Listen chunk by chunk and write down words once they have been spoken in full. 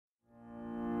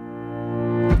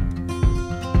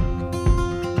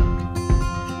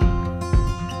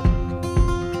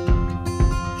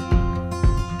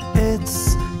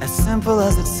simple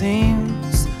as it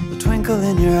seems, the twinkle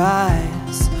in your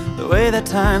eyes, the way that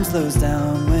time slows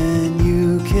down when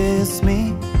you kiss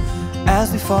me.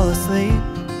 As we fall asleep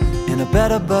in a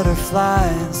bed of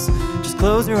butterflies, just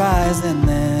close your eyes and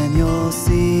then you'll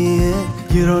see it.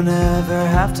 You don't ever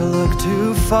have to look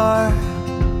too far.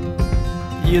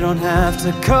 You don't have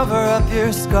to cover up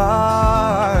your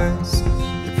scars.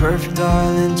 You're perfect,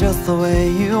 darling, just the way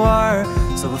you are.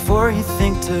 So before you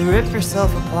think to rip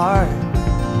yourself apart,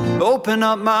 open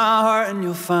up my heart and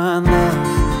you'll find love,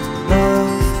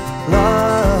 love,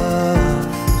 love,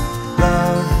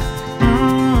 love.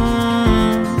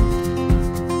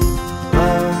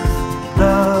 Love,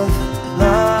 love,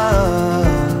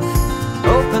 love.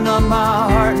 Open up my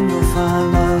heart and you'll find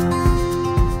love.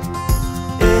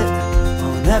 It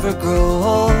will never grow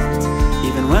old,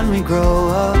 even when we grow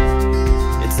up.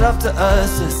 It's up to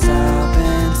us to stop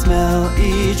and smell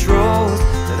each rose.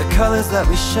 They're the colors that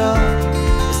we show,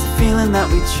 it's the feeling that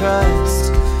we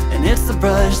trust, and it's the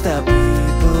brush that we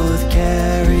both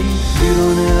carry. You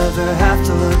don't ever have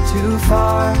to look too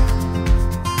far.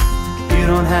 You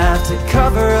don't have to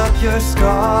cover up your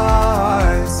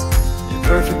scars. You're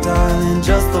perfect, darling,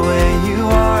 just the way you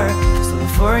are. So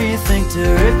before you think to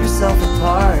rip yourself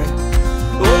apart,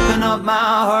 open up my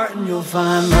heart and you'll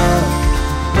find love,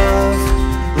 love,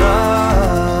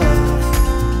 love,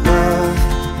 love.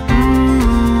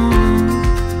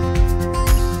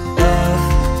 Love,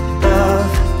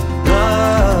 love,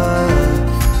 love.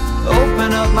 Open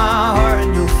up my heart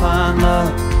and you'll find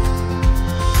love.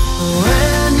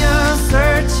 When you're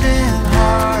searching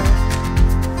hard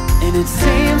and it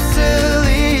seems to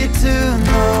lead to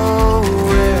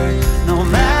nowhere, no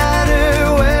matter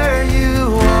where you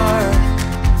are,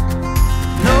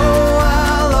 know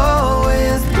I'll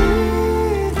always be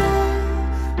there.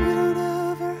 You don't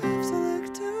ever have to look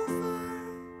too far.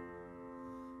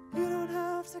 You don't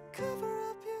have to cover